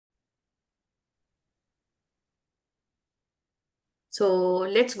So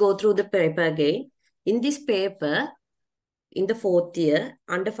let's go through the paper again. In this paper, in the 4th year,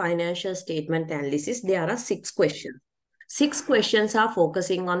 under financial statement analysis, there are 6 questions. 6 questions are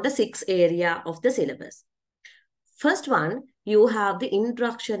focusing on the 6 area of the syllabus. First one, you have the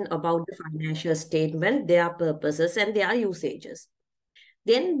introduction about the financial statement, their purposes and their usages.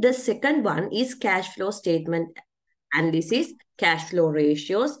 Then the second one is cash flow statement analysis, cash flow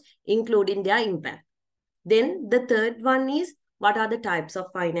ratios, including their impact. Then the third one is what are the types of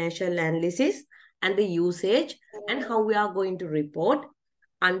financial analysis and the usage and how we are going to report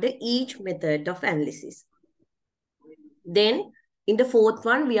under each method of analysis. Then in the 4th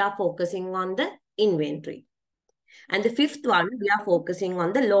one, we are focusing on the inventory. And the 5th one, we are focusing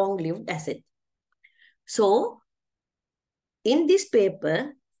on the long-lived asset. So in this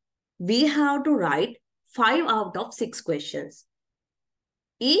paper, we have to write 5 out of 6 questions.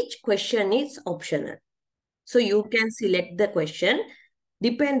 Each question is optional. So you can select the question,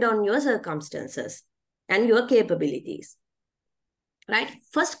 depend on your circumstances and your capabilities. Right?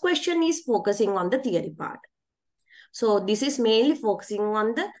 First question is focusing on the theory part. So this is mainly focusing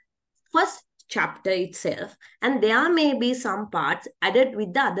on the first chapter itself, and there may be some parts added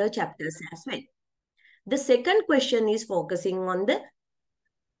with the other chapters as well. The second question is focusing on the,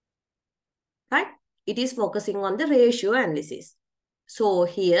 right? It is focusing on the ratio analysis. So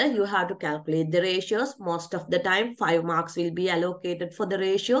here you have to calculate the ratios. Most of the time, 5 marks will be allocated for the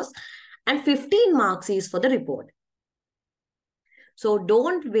ratios and 15 marks is for the report. So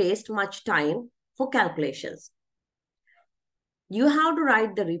don't waste much time for calculations. You have to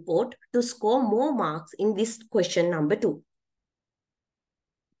write the report to score more marks in this question number 2.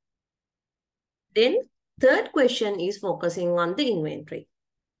 Then third question is focusing on the inventory.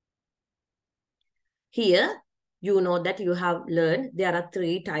 Here, you know that you have learned there are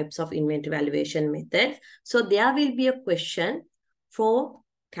 3 types of inventory valuation methods. So there will be a question for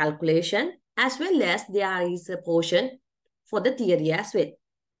calculation as well as there is a portion for the theory as well.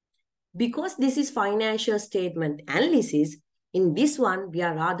 Because this is financial statement analysis, in this one, we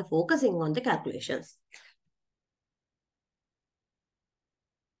are rather focusing on the calculations.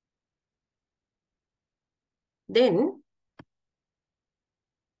 Then,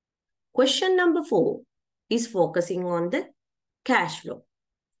 question number 4 is focusing on the cash flow.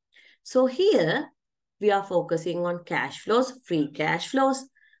 So here, we are focusing on cash flows, free cash flows.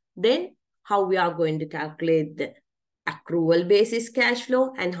 Then, how we are going to calculate the accrual basis cash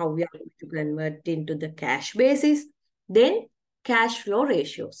flow and how we are going to convert into the cash basis. Then, cash flow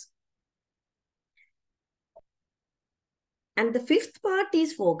ratios. And the 5th part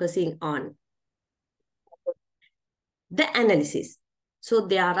is focusing on the analysis. So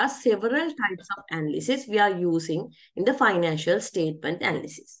there are several types of analysis we are using in the financial statement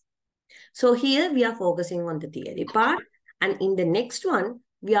analysis. So here we are focusing on the theory part, and in the next one,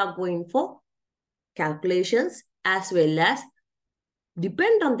 we are going for calculations as well as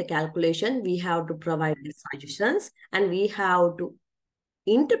depend on the calculation, we have to provide the suggestions and we have to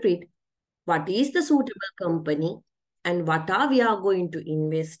interpret what is the suitable company and what are we are going to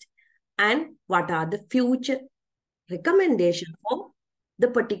invest and what are the future recommendations for the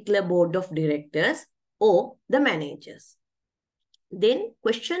particular board of directors or the managers. Then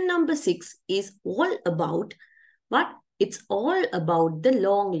question number 6 is all about what? It's all about the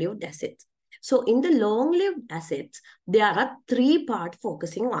long-lived assets. So in the long-lived assets, there are 3 parts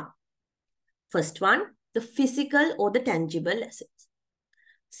focusing on. First one, the physical or the tangible assets.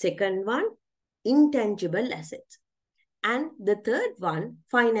 Second one, intangible assets. And the third one,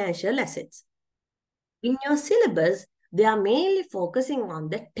 financial assets. In your syllabus, they are mainly focusing on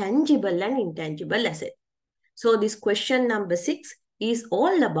the tangible and intangible assets. So this question number 6 is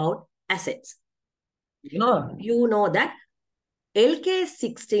all about assets. No. You know that LKS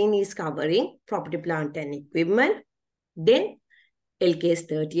 16 is covering property, plant and equipment. Then LKS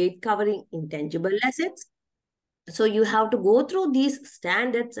 38 covering intangible assets. So you have to go through these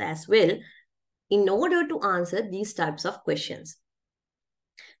standards as well in order to answer these types of questions.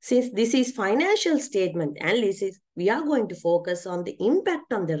 Since this is financial statement analysis, we are going to focus on the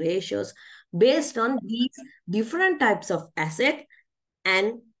impact on the ratios based on these different types of asset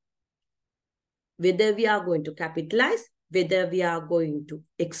and whether we are going to capitalize, whether we are going to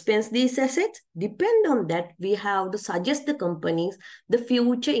expense these assets. Depend on that, we have to suggest the companies the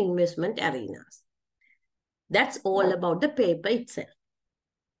future investment arenas. That's all about the paper itself.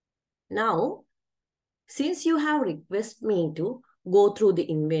 Now, since you have requested me to go through the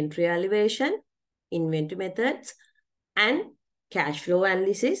inventory elevation, inventory methods, and cash flow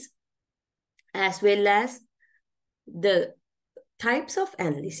analysis, as well as the types of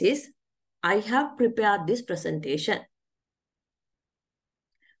analysis, I have prepared this presentation.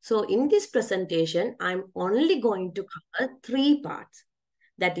 So in this presentation, I'm only going to cover 3 parts.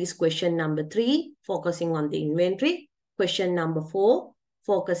 That is question number 3, focusing on the inventory. Question number 4,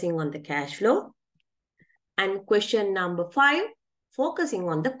 focusing on the cash flow. And question number 5, focusing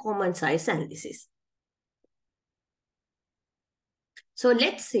on the common size analysis. So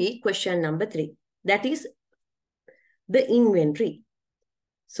let's see question number 3. That is the inventory.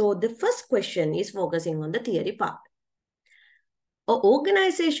 So the first question is focusing on the theory part. An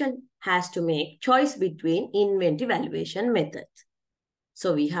organization has to make choice between inventory valuation methods.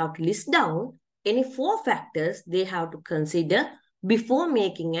 So we have to list down any 4 factors they have to consider before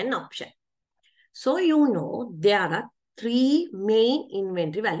making an option. So you know there are 3 main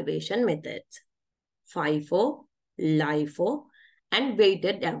inventory valuation methods: FIFO, LIFO, and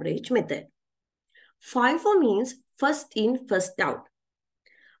weighted average method. FIFO means first in, first out.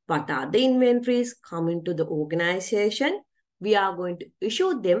 What are the inventories coming to the organization? We are going to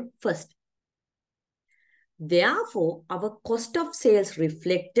issue them first. Therefore, our cost of sales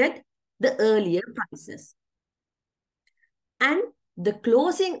reflected the earlier prices. And the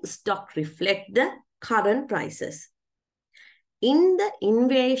closing stock reflect the current prices. In the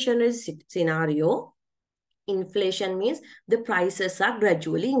inflationary scenario, inflation means the prices are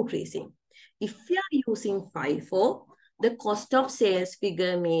gradually increasing. If we are using FIFO, the cost of sales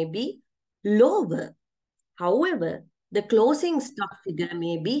figure may be lower. However, the closing stock figure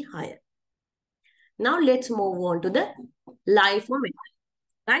may be higher. Now let's move on to the LIFO method,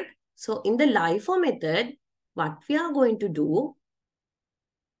 right? So in the LIFO method, what we are going to do,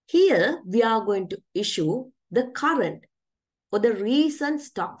 here we are going to issue the current or the recent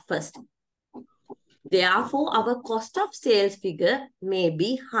stock first. Therefore, our cost of sales figure may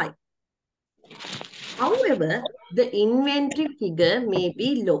be high. However, the inventory figure may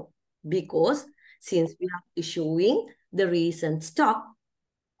be low because since we are issuing the recent stock,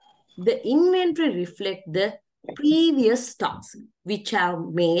 the inventory reflects the previous stocks which are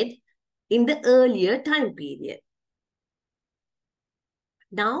made in the earlier time period.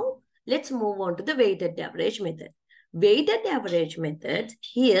 Now, let's move on to the weighted average method. Weighted average method,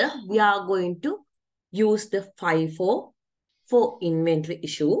 here we are going to use the FIFO for inventory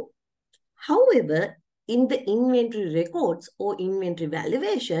issue. However, in the inventory records or inventory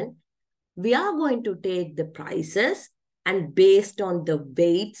valuation, we are going to take the prices and based on the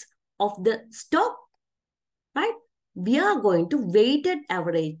weights of the stock, right? We are going to weighted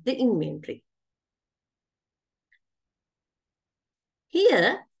average the inventory.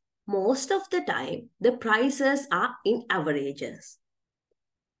 Here, most of the time, the prices are in averages.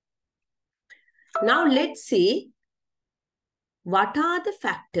 Now, let's see what are the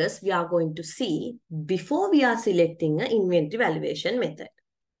factors we are going to see before we are selecting an inventory valuation method.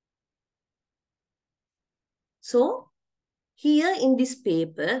 So, here in this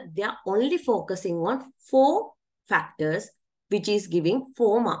paper, they are only focusing on 4 factors, which is giving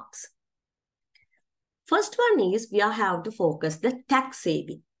 4 marks. First one is we have to focus the tax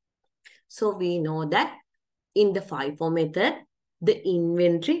saving. So we know that in the FIFO method, the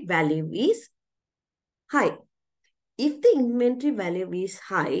inventory value is high. If the inventory value is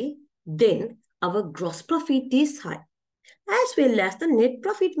high, then our gross profit is high, as well as the net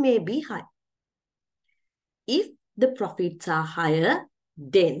profit may be high. If the profits are higher,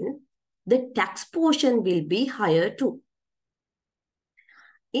 then the tax portion will be higher too.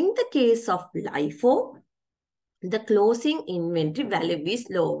 In the case of LIFO, the closing inventory value is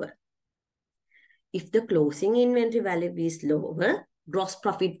lower. If the closing inventory value is lower, gross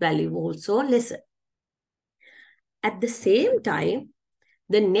profit value also lesser. At the same time,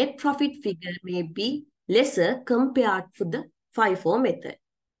 the net profit figure may be lesser compared to the FIFO method.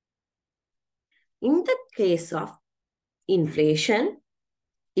 In the case of inflation,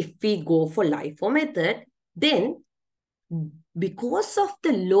 if we go for LIFO method, then because of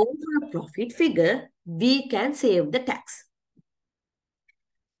the lower profit figure, we can save the tax.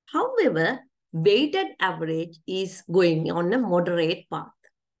 However, weighted average is going on a moderate path.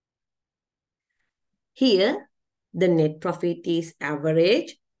 Here, the net profit is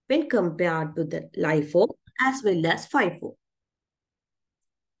average when compared to the LIFO as well as FIFO.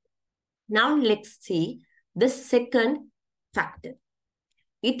 Now, let's see the second factor.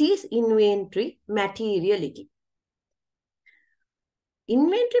 It is inventory materiality.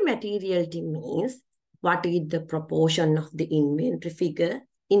 Inventory materiality means what is the proportion of the inventory figure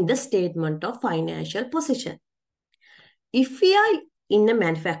in the statement of financial position. If we are in the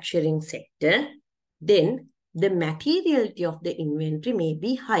manufacturing sector, then the materiality of the inventory may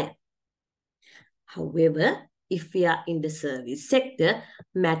be higher. However, if we are in the service sector,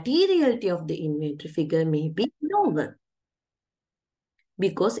 materiality of the inventory figure may be lower.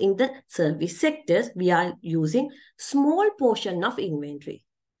 Because in the service sectors, we are using small portion of inventory.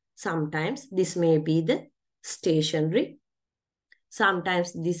 Sometimes this may be the stationery.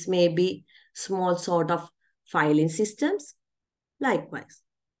 Sometimes this may be small sort of filing systems. Likewise.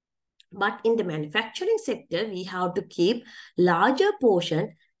 But in the manufacturing sector, we have to keep larger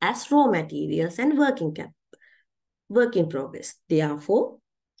portion as raw materials and work in progress. Therefore,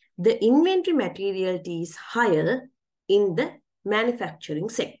 the inventory materiality is higher in the manufacturing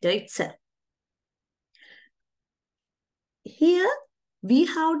sector itself. Here, we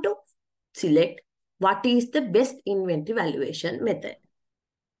have to select what is the best inventory valuation method.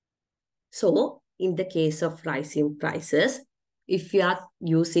 So, in the case of rising prices, if you are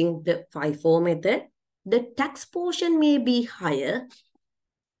using the FIFO method, the tax portion may be higher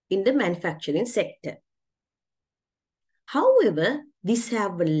in the manufacturing sector. However, this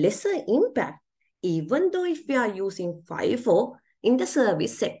have a lesser impact even though if we are using FIFO in the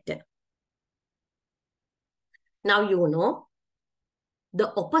service sector. Now you know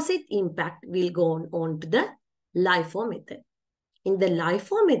the opposite impact will go on to the LIFO method. In the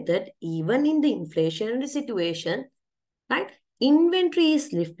LIFO method, even in the inflationary situation, right, inventory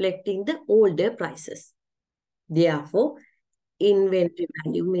is reflecting the older prices. Therefore, inventory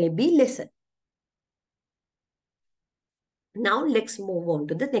value may be lesser. Now, let's move on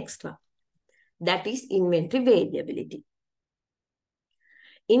to the next one. That is inventory variability.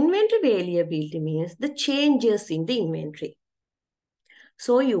 Inventory variability means the changes in the inventory.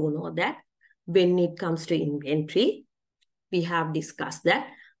 So, you know that when it comes to inventory, we have discussed that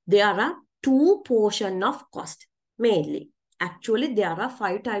there are two portions of cost mainly. Actually, there are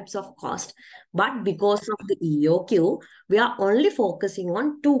 5 types of cost, but because of the EOQ, we are only focusing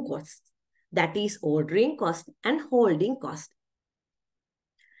on 2 costs. That is ordering cost and holding cost.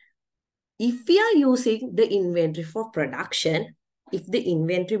 If we are using the inventory for production, if the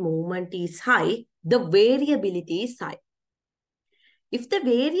inventory movement is high, the variability is high. If the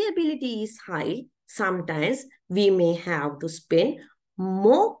variability is high, sometimes we may have to spend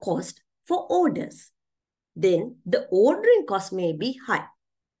more cost for orders. Then the ordering cost may be high.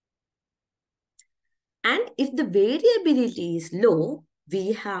 And if the variability is low,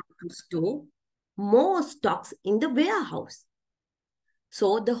 we have to store more stocks in the warehouse.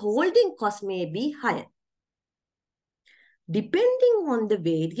 So the holding cost may be higher. Depending on the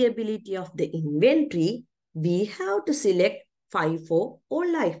variability of the inventory, we have to select FIFO or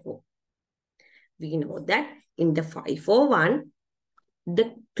LIFO. We know that in the FIFO one,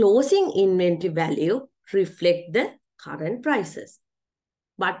 the closing inventory value reflect the current prices.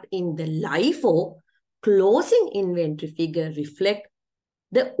 But in the LIFO, closing inventory figure reflect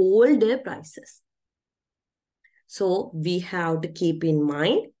the older prices. So we have to keep in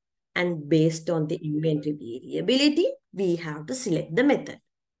mind, and based on the inventory variability, we have to select the method.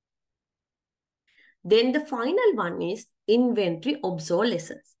 Then the final one is inventory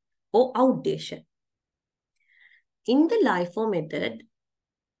obsolescence or outdated. In the LIFO method,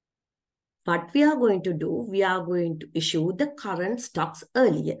 what we are going to do, we are going to issue the current stocks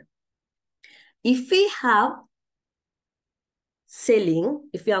earlier. If we are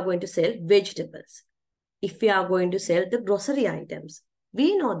going to sell vegetables, if we are going to sell the grocery items,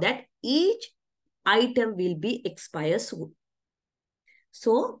 we know that each item will be expire soon.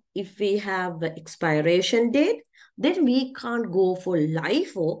 So if we have the expiration date, then we can't go for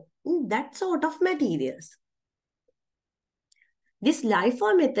LIFO in that sort of materials. This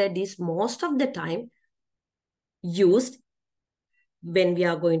LIFO method is most of the time used when we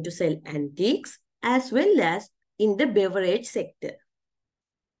are going to sell antiques as well as in the beverage sector.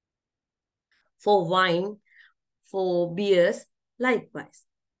 For wine, for beers, likewise.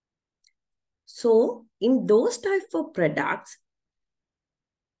 So in those types of products,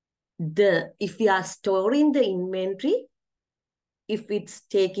 if we are storing the inventory, if it's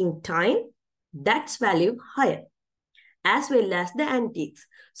taking time, that's value higher, as well as the antiques.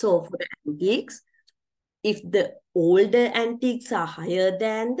 So for the antiques, if the older antiques are higher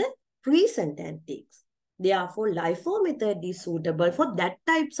than the recent antiques, therefore LIFO method is suitable for that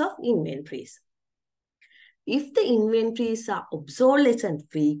types of inventories. If the inventories are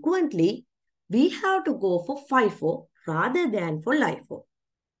obsolescent frequently, we have to go for FIFO rather than for LIFO.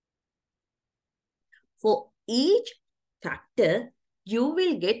 For each factor, you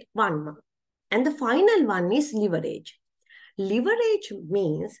will get 1 mark. And the final one is leverage. Leverage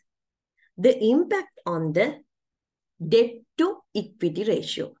means the impact on the debt to equity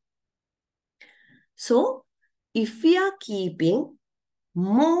ratio. So, if we are keeping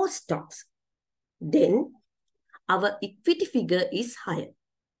more stocks, then our equity figure is higher.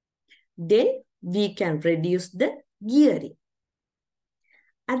 Then we can reduce the gearing.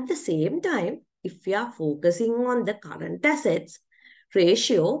 At the same time, if we are focusing on the current assets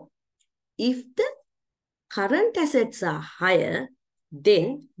ratio, if the current assets are higher,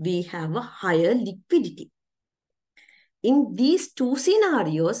 then we have a higher liquidity. In these two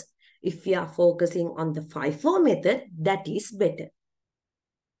scenarios, if we are focusing on the FIFO method, that is better.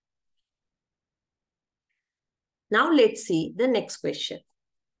 Now let's see the next question.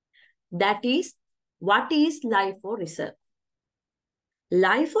 That is, what is LIFO reserve?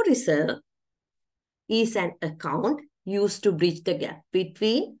 LIFO reserve is an account used to bridge the gap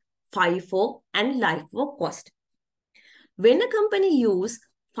between FIFO and LIFO cost. When a company uses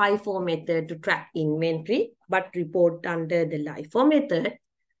FIFO method to track inventory but report under the LIFO method,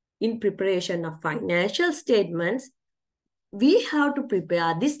 in preparation of financial statements, we have to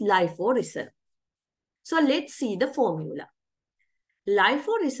prepare this LIFO reserve. So let's see the formula.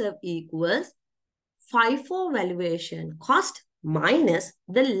 LIFO reserve equals FIFO valuation cost minus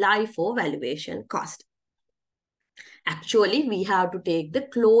the LIFO valuation cost. Actually, we have to take the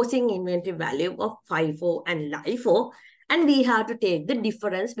closing inventory value of FIFO and LIFO, and we have to take the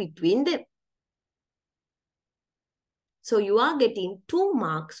difference between them. So you are getting 2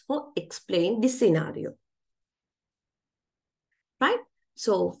 marks for explain this scenario. Right?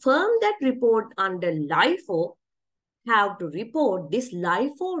 So firm that report under LIFO have to report this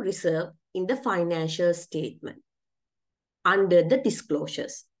LIFO reserve in the financial statement under the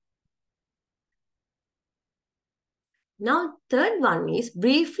disclosures. Now, third one is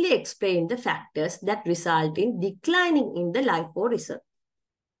briefly explain the factors that result in declining in the LIFO reserve.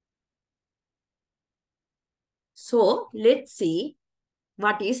 So, let's see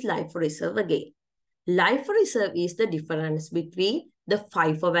what is LIFO reserve again. LIFO reserve is the difference between the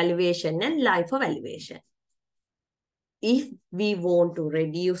FIFO valuation and LIFO valuation. If we want to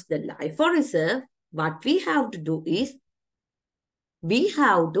reduce the LIFO reserve, what we have to do is, we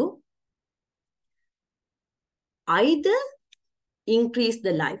have to either increase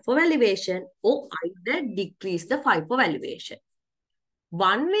the LIFO valuation or either decrease the FIFO valuation.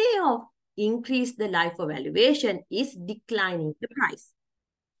 One way of increase the LIFO valuation is declining the price.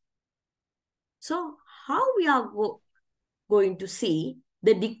 So how we are going to see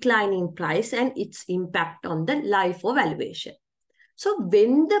the declining price and its impact on the LIFO valuation? So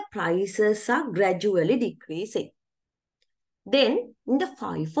when the prices are gradually decreasing, then in the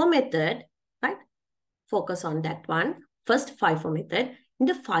FIFO method, right? Focus on that one. First, FIFO method. In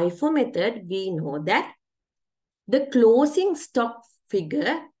the FIFO method, we know that the closing stock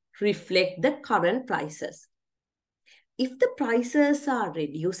figure reflect the current prices. If the prices are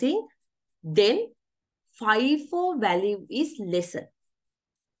reducing, then FIFO value is lesser.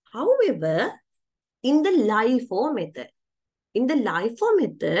 However, in the LIFO method,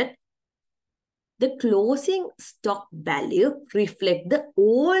 the closing stock value reflect the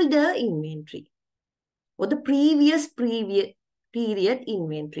older inventory or the previous period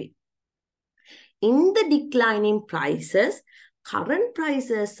inventory. In the declining prices, current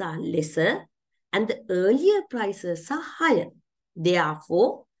prices are lesser and the earlier prices are higher.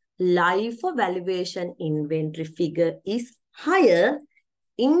 Therefore, LIFO valuation inventory figure is higher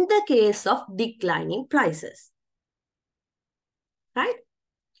in the case of declining prices. Right?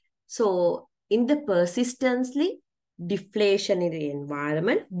 So, in the persistently deflationary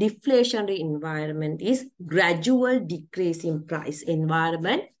environment is gradual decrease in price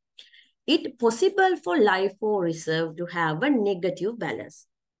environment. It's possible for LIFO reserve to have a negative balance,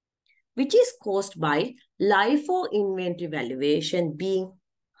 which is caused by LIFO inventory valuation being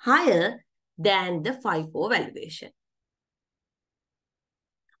higher than the FIFO valuation.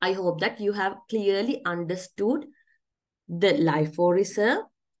 I hope that you have clearly understood the LIFO reserve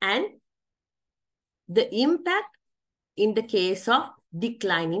and the impact in the case of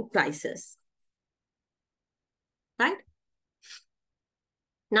declining prices. Right?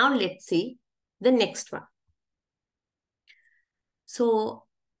 Now let's see the next one. So,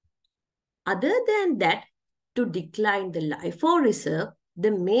 other than that, to decline the LIFO reserve,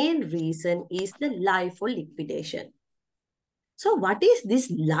 the main reason is the LIFO liquidation. So, what is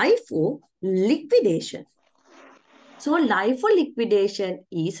this LIFO liquidation? So, LIFO liquidation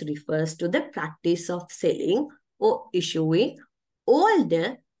refers to the practice of selling or issuing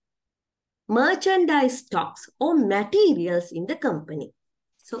older merchandise stocks or materials in the company.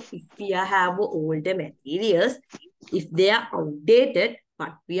 So, if we have older materials, if they are outdated,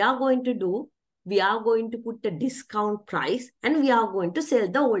 what we are going to do, we are going to put a discount price and we are going to sell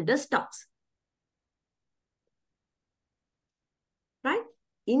the older stocks. Right?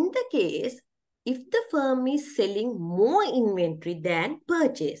 In the case, if the firm is selling more inventory than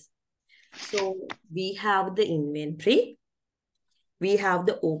purchase, so we have the inventory. We have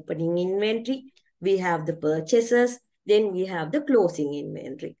the opening inventory, we have the purchases, then we have the closing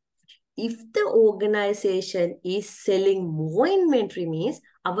inventory. If the organization is selling more inventory, means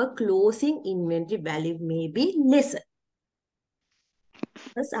our closing inventory value may be lesser.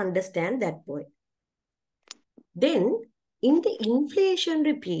 Let's understand that point. Then, in the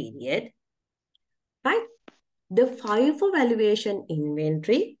inflationary period, right, the FIFO valuation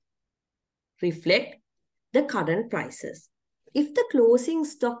inventory reflect the current prices. If the closing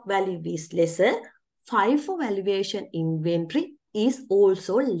stock value is lesser, FIFO valuation inventory is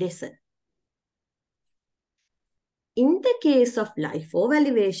also lesser. In the case of LIFO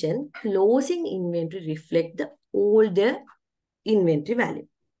valuation, closing inventory reflect the older inventory value.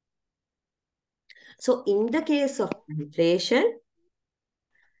 So in the case of inflation,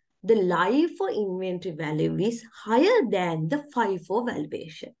 the LIFO inventory value is higher than the FIFO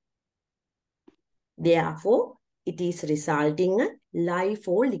valuation. Therefore, it is resulting in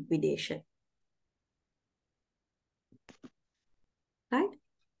LIFO liquidation. Right?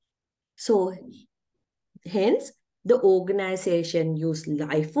 So, hence, the organization use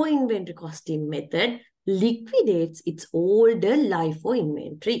LIFO inventory costing method liquidates its older LIFO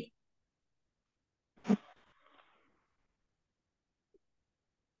inventory.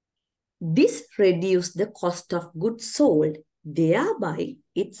 This reduces the cost of goods sold, thereby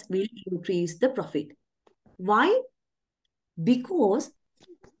it will increase the profit. Why? Because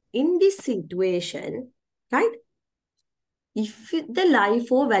in this situation, right, if the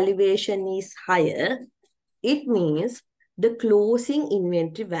LIFO valuation is higher, it means the closing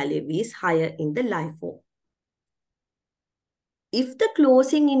inventory value is higher in the LIFO. If the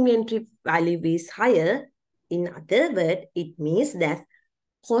closing inventory value is higher, in other words, it means that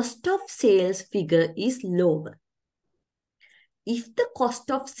cost of sales figure is lower. If the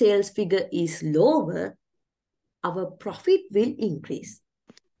cost of sales figure is lower, our profit will increase.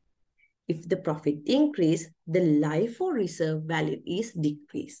 If the profit increase, the LIFO reserve value is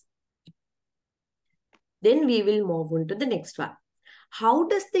decreased. Then we will move on to the next one. How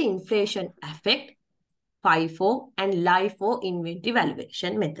does the inflation affect FIFO and LIFO inventory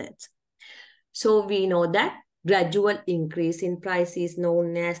valuation methods? So we know that gradual increase in price is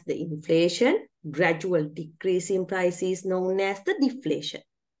known as the inflation. Gradual decrease in price is known as the deflation.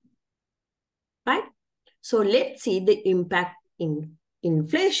 Right? So let's see the impact in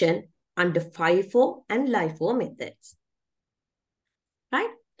inflation under FIFO and LIFO methods. Right?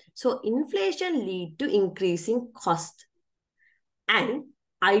 So inflation lead to increasing cost and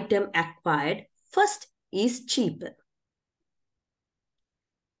item acquired first is cheaper.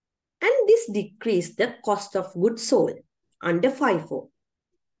 And this decrease the cost of goods sold under FIFO.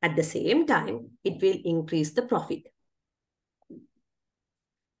 At the same time, it will increase the profit.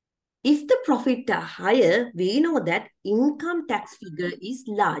 If the profit are higher, we know that income tax figure is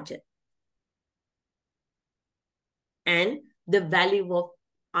larger. And the value of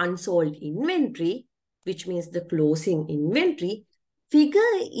unsold inventory, which means the closing inventory, figure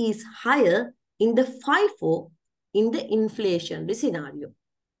is higher in the FIFO in the inflationary scenario.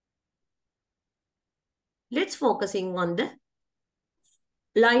 Let's focusing on the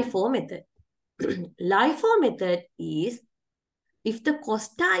LIFO method. LIFO method is if the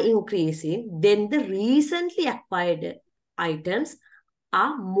costs are increasing, then the recently acquired items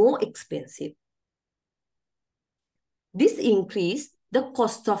are more expensive. This increases the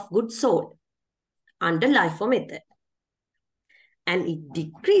cost of goods sold under LIFO method. And it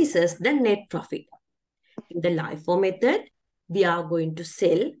decreases the net profit. In the LIFO method, we are going to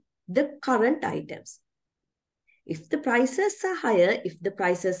sell the current items. If the prices are higher, if the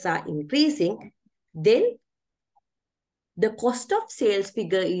prices are increasing, then the cost of sales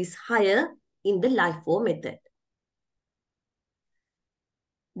figure is higher in the LIFO method.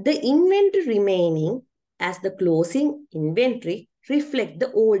 The inventory remaining as the closing inventory reflect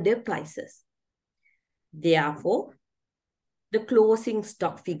the older prices. Therefore, the closing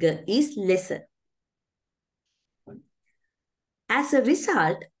stock figure is lesser. As a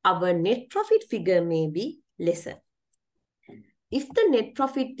result, our net profit figure may be lesser. If the net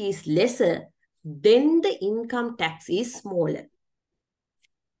profit is lesser, then the income tax is smaller.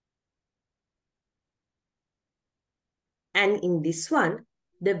 And in this one,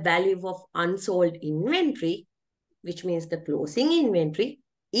 the value of unsold inventory, which means the closing inventory,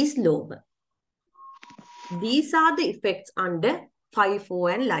 is lower. These are the effects under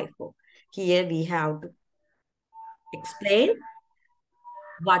FIFO and LIFO. Here we have to explain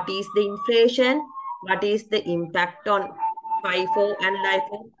what is the inflation, what is the impact on FIFO and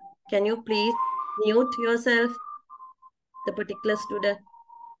LIFO. Can you please mute yourself, the particular student?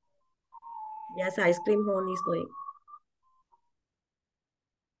 Yes, ice cream horn is going.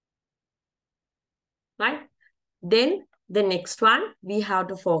 right? Then the next one, we have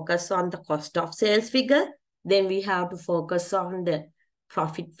to focus on the cost of sales figure. Then we have to focus on the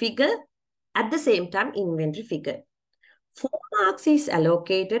profit figure. At the same time, inventory figure. 4 marks is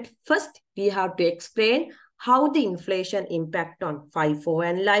allocated. First, we have to explain how the inflation impact on FIFO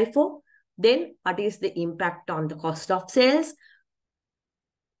and LIFO. Then, what is the impact on the cost of sales?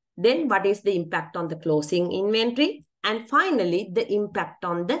 Then, what is the impact on the closing inventory? And finally, the impact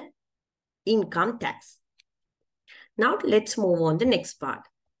on the income tax. Now, let's move on to the next part.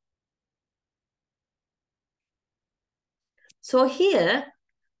 So here,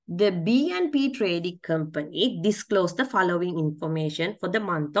 the B&P Trading Company disclosed the following information for the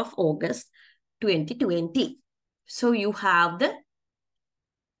month of August 2020. So you have the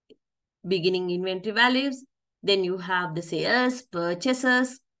beginning inventory values, then you have the sales,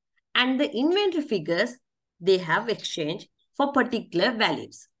 purchases, and the inventory figures they have exchanged for particular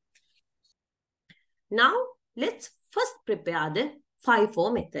values. Now, let's first prepare the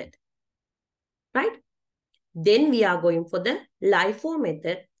FIFO method, right? Then we are going for the LIFO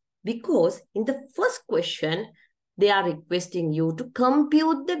method because in the first question, they are requesting you to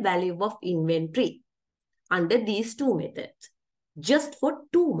compute the value of inventory under these two methods, just for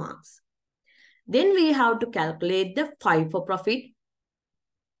 2 marks. Then we have to calculate the FIFO profit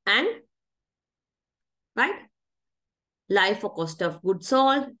and, right, LIFO cost of goods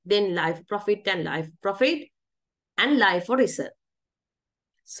sold, then LIFO profit and LIFO reserve.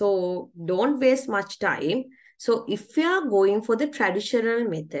 So don't waste much time. So if you are going for the traditional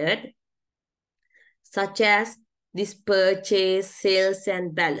method, such as this purchase, sales,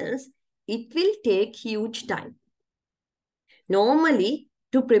 and balance, it will take huge time. Normally,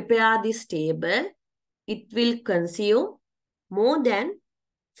 to prepare this table, it will consume more than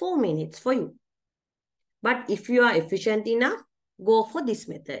 4 minutes for you. But if you are efficient enough, go for this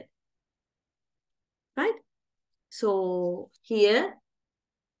method, right? So here,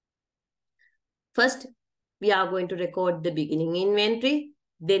 first, we are going to record the beginning inventory.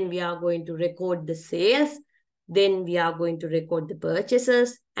 Then we are going to record the sales. Then we are going to record the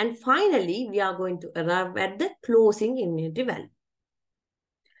purchases. And finally, we are going to arrive at the closing inventory value.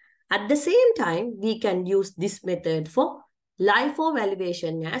 At the same time, we can use this method for LIFO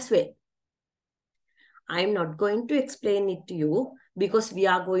valuation as well. I'm not going to explain it to you because we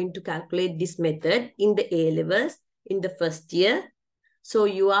are going to calculate this method in the A-levels in the first year. So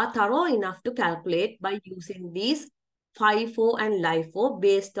you are thorough enough to calculate by using these FIFO and LIFO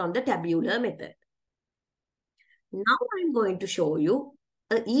based on the tabular method. Now I'm going to show you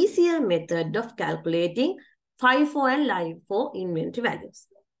an easier method of calculating FIFO and LIFO inventory values.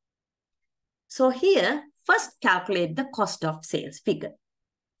 So here, first calculate the cost of sales figure.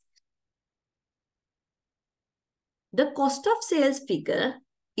 The cost of sales figure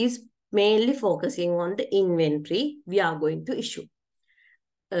is mainly focusing on the inventory we are going to issue.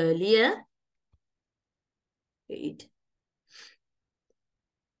 Earlier,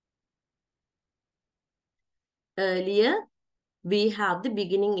 we have the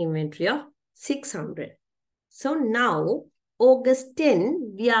beginning inventory of 600. So now, August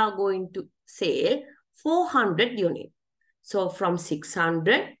 10, we are going to sell 400 units. So from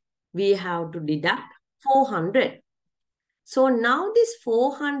 600, we have to deduct 400. So now this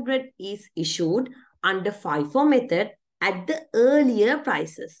 400 is issued under FIFO method at the earlier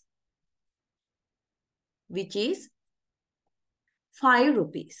prices, which is 5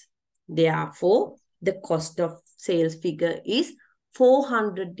 rupees. Therefore, the cost of sales figure is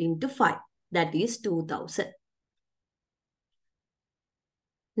 400 into 5. That is 2000.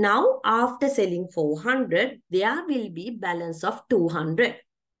 Now, after selling 400, there will be balance of 200.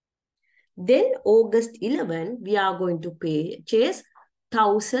 Then August 11, we are going to purchase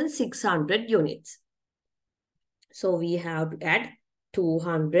 1600 units. So we have to add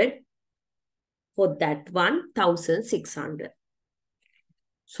 200 for that 1600.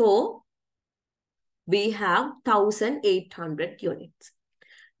 So we have 1800 units.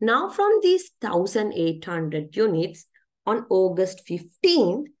 Now from these 1800 units, on August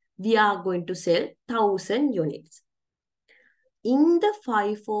 15th, we are going to sell 1000 units. In the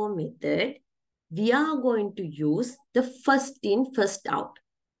FIFO method, we are going to use the first in, first out.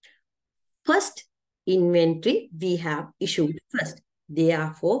 First inventory we have issued first.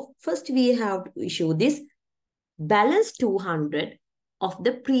 Therefore, first we have to issue this balance 200 of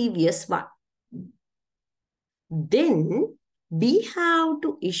the previous one. Then we have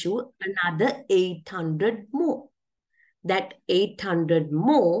to issue another 800 more. That 800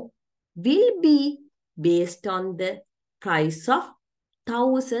 more will be based on the price of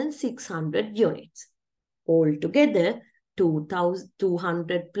 1600 units. Altogether,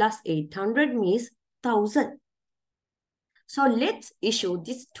 200 plus 800 means 1000. So let's issue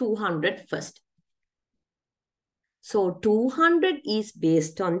this 200 first. So 200 is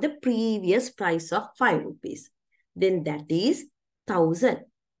based on the previous price of 5 rupees. Then that is 1000.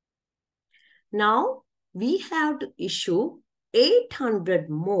 Now we have to issue 800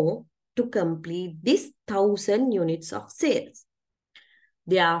 more to complete this 1000 units of sales.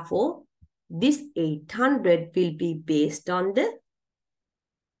 Therefore, this 800 will be based on the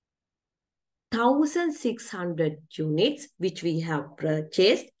 1600 units which we have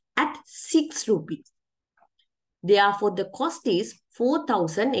purchased at 6 rupees. Therefore, the cost is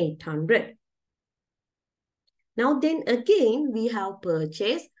 4800. Now then again, we have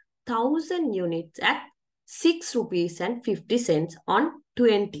purchased 1000 units at 6 rupees and 50 cents on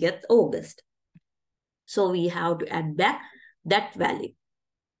 20th August. So we have to add back that value.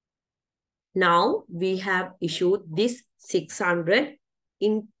 Now we have issued this 600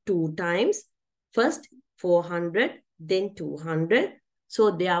 in 2 times. First 400, then 200.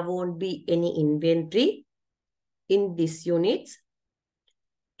 So there won't be any inventory in these units.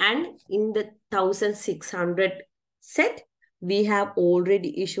 And in the 1600 set, we have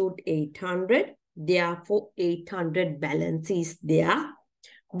already issued 800. Therefore, 800 balance is there.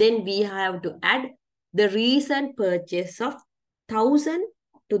 Then we have to add the recent purchase of 1000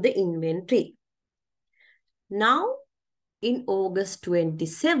 to the inventory. Now, in August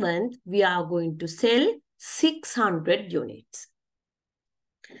 27th, we are going to sell 600 units.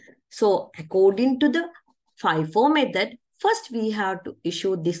 So, according to the FIFO method, first we have to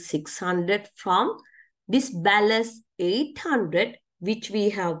issue this 600 from this balance 800 which we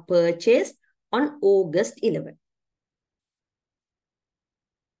have purchased on August 11.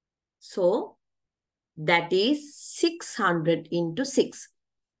 So, that is 600 into 6.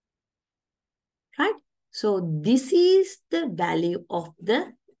 Right? So, this is the value of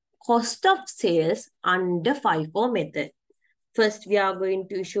the cost of sales under FIFO method. First, we are going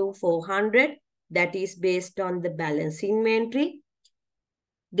to issue 400. That is based on the balance inventory.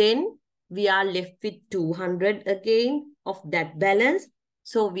 Then, we are left with 200 again of that balance.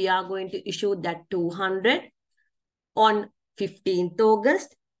 So, we are going to issue that 200 on 15th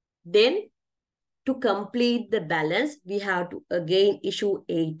August. Then, to complete the balance, we have to again issue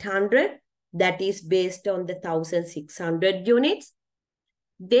 800. That is based on the 1600 units.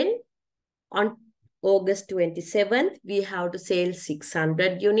 Then, on August 27th, we have to sell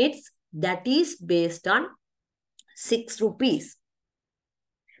 600 units. That is based on 6 rupees.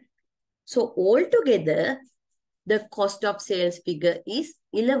 So, altogether, the cost of sales figure is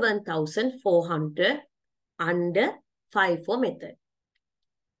 11,400 under FIFO method.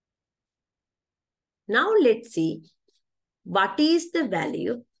 Now, let's see what is the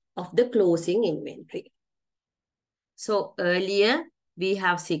value of the closing inventory. So, earlier, we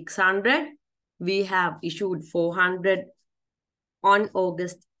have 600. We have issued 400 on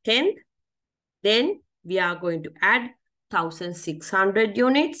August 10th. Then, we are going to add 1600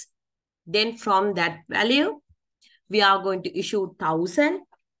 units. Then, from that value, we are going to issue 1000.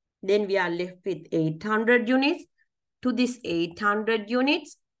 Then, we are left with 800 units. To this 800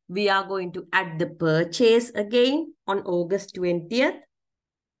 units, we are going to add the purchase again on August 20th.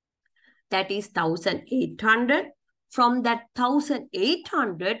 That is 1800. From that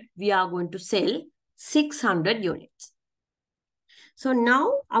 1800, we are going to sell 600 units. So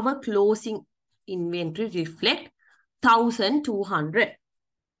now our closing inventory reflect 1200.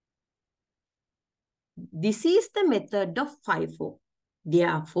 This is the method of FIFO.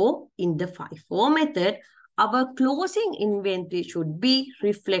 Therefore, in the FIFO method, our closing inventory should be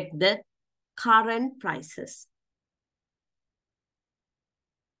reflect the current prices.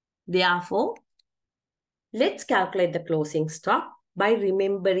 Therefore, let's calculate the closing stock by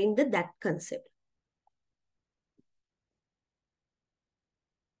remembering that concept.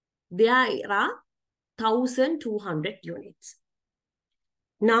 There are 1200 units.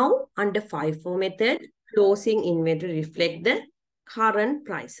 Now, under FIFO method, closing inventory reflect the current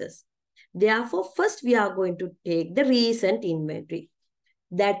prices. Therefore, first we are going to take the recent inventory.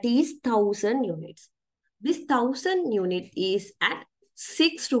 That is 1000 units. This 1000 unit is at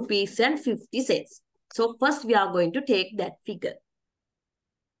 6 rupees and 50 cents. So, first we are going to take that figure.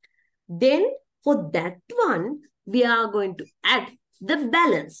 Then, for that one, we are going to add the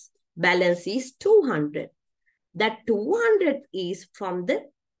balance. Balance is 200. That 200 is from the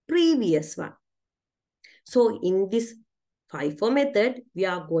previous one. So, in this FIFO method, we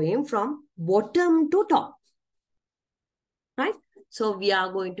are going from bottom to top. Right? So, we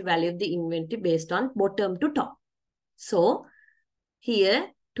are going to value the inventory based on bottom to top. So, here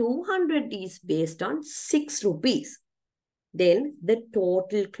 200 is based on 6 rupees. Then the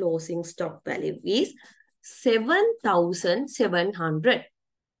total closing stock value is 7,700.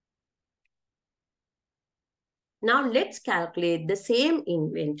 Now let's calculate the same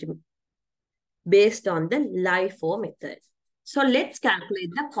inventory based on the LIFO method. So let's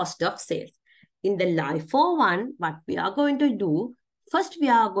calculate the cost of sales. In the LIFO one, what we are going to do, first we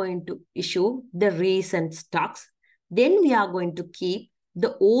are going to issue the recent stocks. Then we are going to keep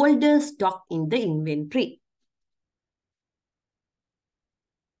the older stock in the inventory.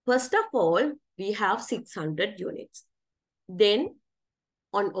 First of all, we have 600 units. Then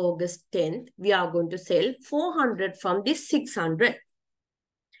on August 10th, we are going to sell 400 from this 600.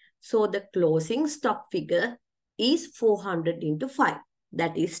 So the closing stock figure is 400 into 5.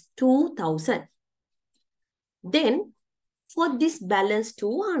 That is 2,000. Then for this balance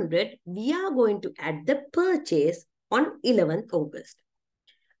 200, we are going to add the purchase on 11th August.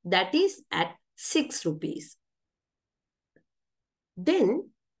 That is at 6 rupees. Then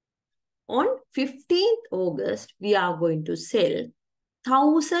on 15th August, we are going to sell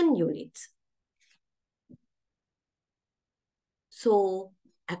 1,000 units. So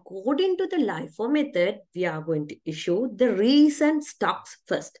according to the LIFO method, we are going to issue the recent stocks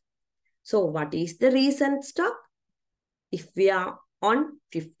first. So what is the recent stock? If we are on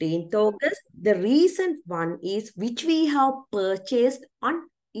 15th August, the recent one is which we have purchased on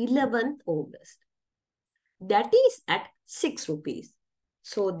 11th August. That is at 6 rupees.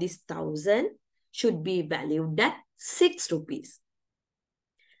 So this 1,000 should be valued at 6 rupees.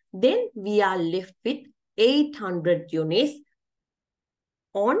 Then we are left with 800 units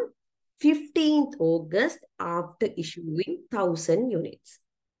on 15th August after issuing 1,000 units.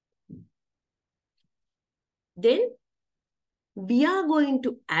 Then we are going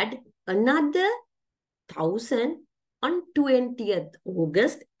to add another 1,000 on 20th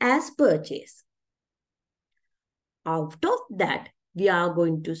August as purchase. Out of that, we are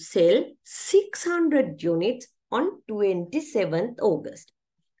going to sell 600 units on 27th August.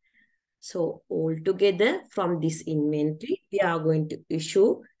 So altogether from this inventory, we are going to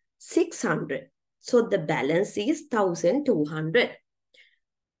issue 600. So the balance is 1,200.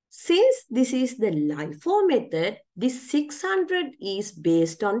 Since this is the LIFO method, this 600 is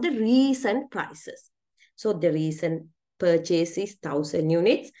based on the recent prices. So the recent purchase is 1,000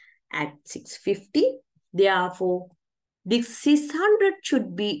 units at 650. Therefore, this 600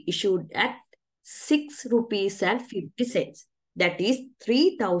 should be issued at 6 rupees and 50 cents. That is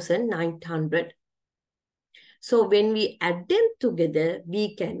 3,900. So when we add them together,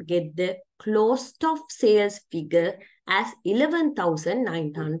 we can get the cost of sales figure as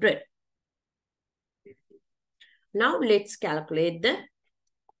 11,900. Now let's calculate the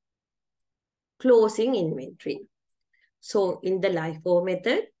closing inventory. So in the LIFO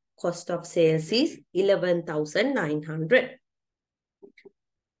method, cost of sales is 11,900.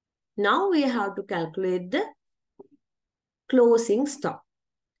 Now we have to calculate the closing stock.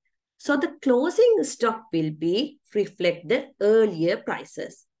 So the closing stock will be reflect the earlier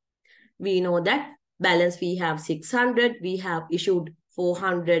prices. We know that balance we have 600, we have issued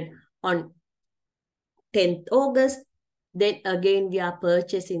 400 on 10th August. Then again we are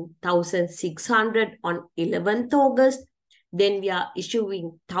purchasing 1,600 on 11th August. Then we are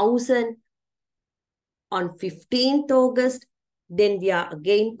issuing 1,000 on 15th August. Then we are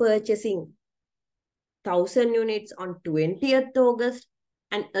again purchasing 1,000 units on 20th August.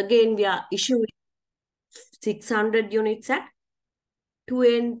 And again we are issuing 600 units at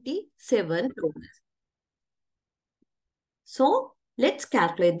 27th August. So let's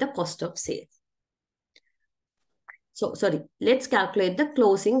calculate the cost of sales. Let's calculate the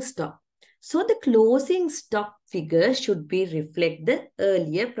closing stock. So the closing stock figure should be reflect the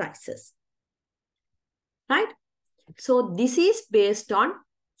earlier prices. Right? So this is based on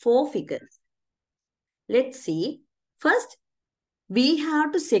 4 figures. Let's see. First, we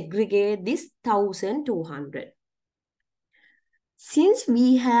have to segregate this 1,200. Since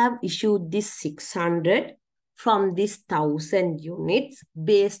we have issued this 600 from this 1,000 units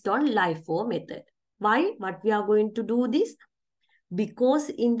based on LIFO method. Why? What we are going to do this? Because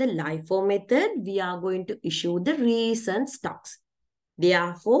in the LIFO method, we are going to issue the recent stocks.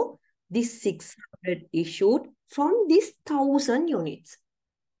 Therefore, this 600 issued from this 1,000 units.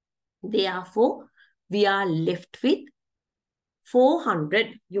 Therefore, we are left with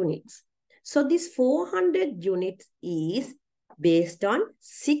 400 units. So this 400 units is based on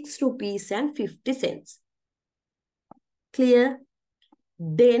 6 rupees and 50 cents. Clear?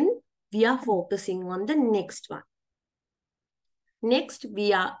 Then we are focusing on the next one. Next,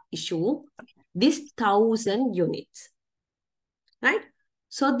 we are issue this 1,000 units. Right?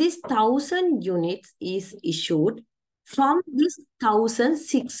 So this 1,000 units is issued from this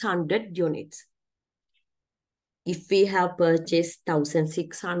 1,600 units. If we have purchased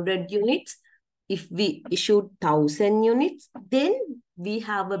 1,600 units, if we issued 1,000 units, then we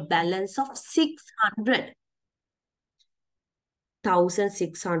have a balance of 600.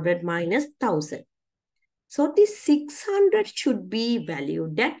 1,600 minus 1,000. So this 600 should be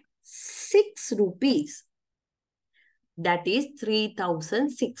valued at 6 rupees. That is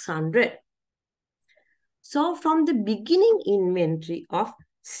 3,600. So from the beginning inventory of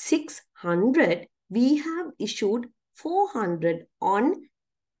 600, we have issued 400 on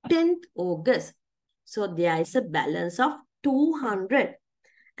 10th August. So there is a balance of 200.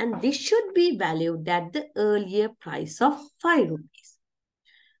 And this should be valued at the earlier price of 5 rupees.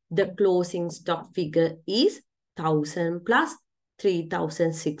 The closing stock figure is 1,000 plus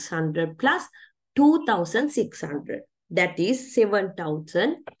 3,600 plus 2,600. That is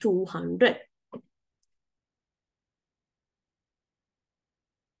 7,200.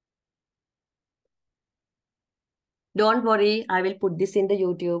 Don't worry, I will put this in the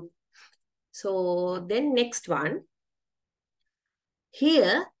YouTube. So then next one.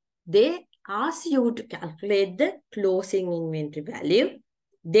 Here, they ask you to calculate the closing inventory value,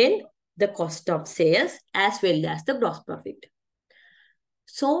 then the cost of sales as well as the gross profit.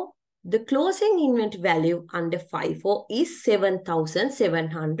 So the closing inventory value under FIFO is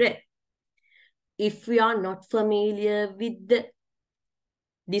 7,700. If we are not familiar with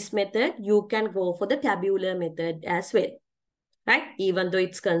this method, you can go for the tabular method as well, right? Even though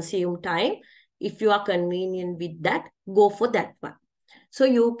it's consumed time, if you are convenient with that, go for that one. So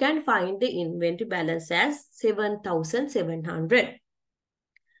you can find the inventory balance as 7,700.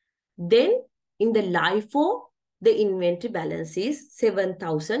 Then in the LIFO, the inventory balance is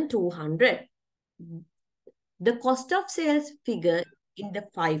 7,200. The cost of sales figure in the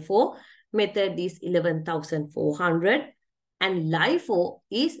FIFO method is 11,400 and LIFO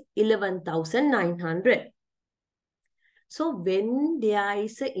is 11,900. So when there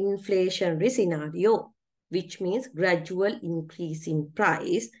is an inflationary scenario, which means gradual increase in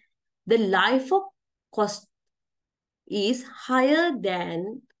price, the LIFO cost is higher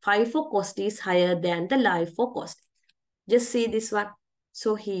than, FIFO cost is higher than the LIFO cost. Just see this one.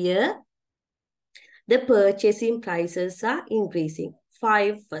 So here, the purchasing prices are increasing.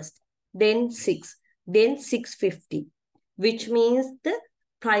 5 first, then 6, then 650, which means the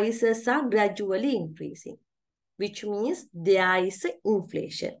prices are gradually increasing, which means there is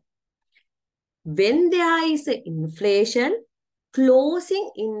inflation. When there is inflation,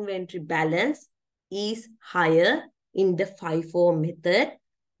 closing inventory balance is higher in the FIFO method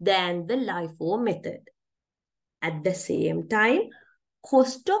than the LIFO method. At the same time,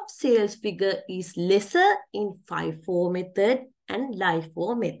 cost of sales figure is lesser in FIFO method and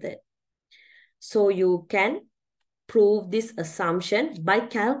LIFO method. So you can prove this assumption by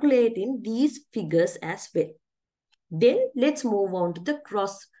calculating these figures as well. Then let's move on to the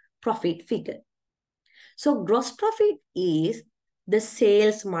gross profit figure. So gross profit is the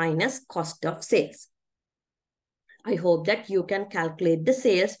sales minus cost of sales. I hope that you can calculate the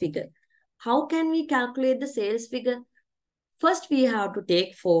sales figure. How can we calculate the sales figure? First, we have to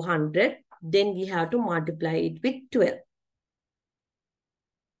take 400, then we have to multiply it with 12.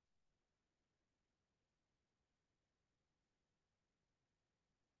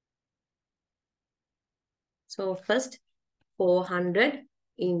 So first, 400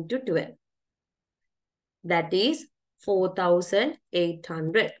 into 12. That is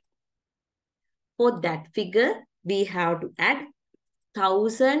 4,800. For that figure, we have to add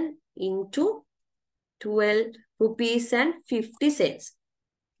 1,000 into 12 rupees and 50 cents.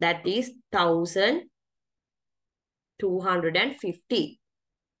 That is 1,250.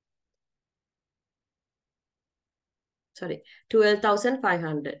 Sorry,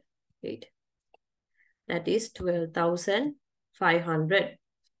 12,500. Wait. That is 12,500.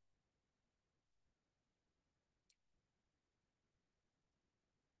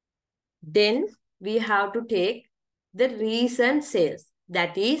 Then we have to take the recent sales.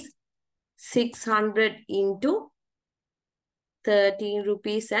 That is 600 into 13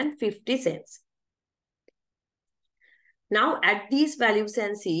 rupees and 50 cents. Now add these values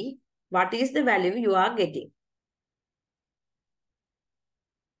and see what is the value you are getting.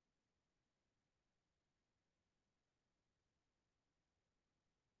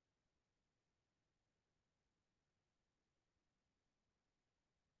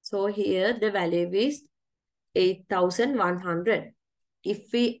 So here the value is 8,100.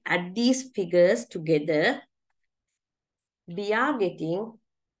 If we add these figures together, we are getting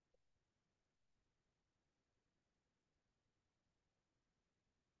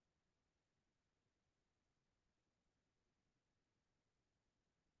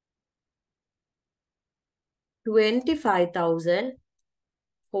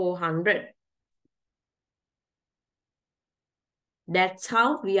 25,400. That's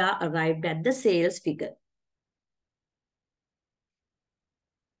how we are arrived at the sales figure.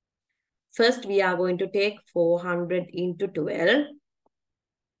 First, we are going to take 400 into 12.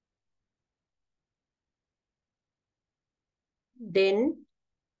 Then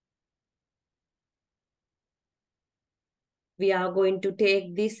we are going to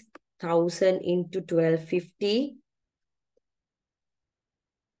take this 1000 into 1250.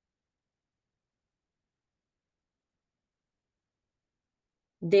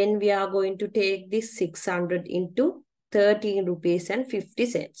 Then we are going to take this 600 into 13 rupees and 50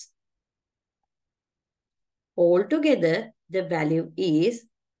 cents. Altogether, the value is,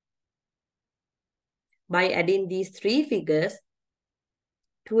 by adding these three figures,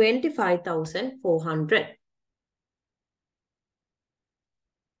 25,400.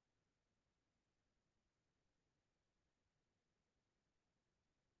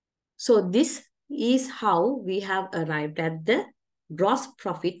 So this is how we have arrived at the gross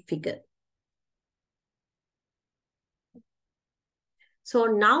profit figure. So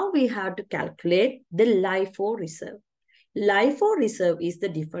now we have to calculate the LIFO reserve. LIFO reserve is the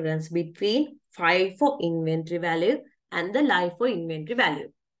difference between FIFO inventory value and the LIFO inventory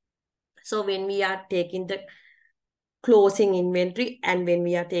value. So when we are taking the closing inventory and when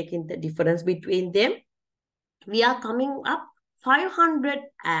we are taking the difference between them, we are coming up 500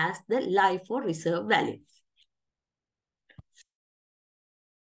 as the LIFO reserve value.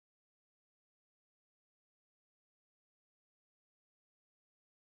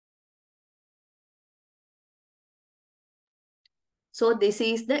 So this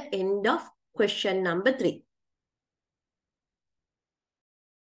is the end of question number 3.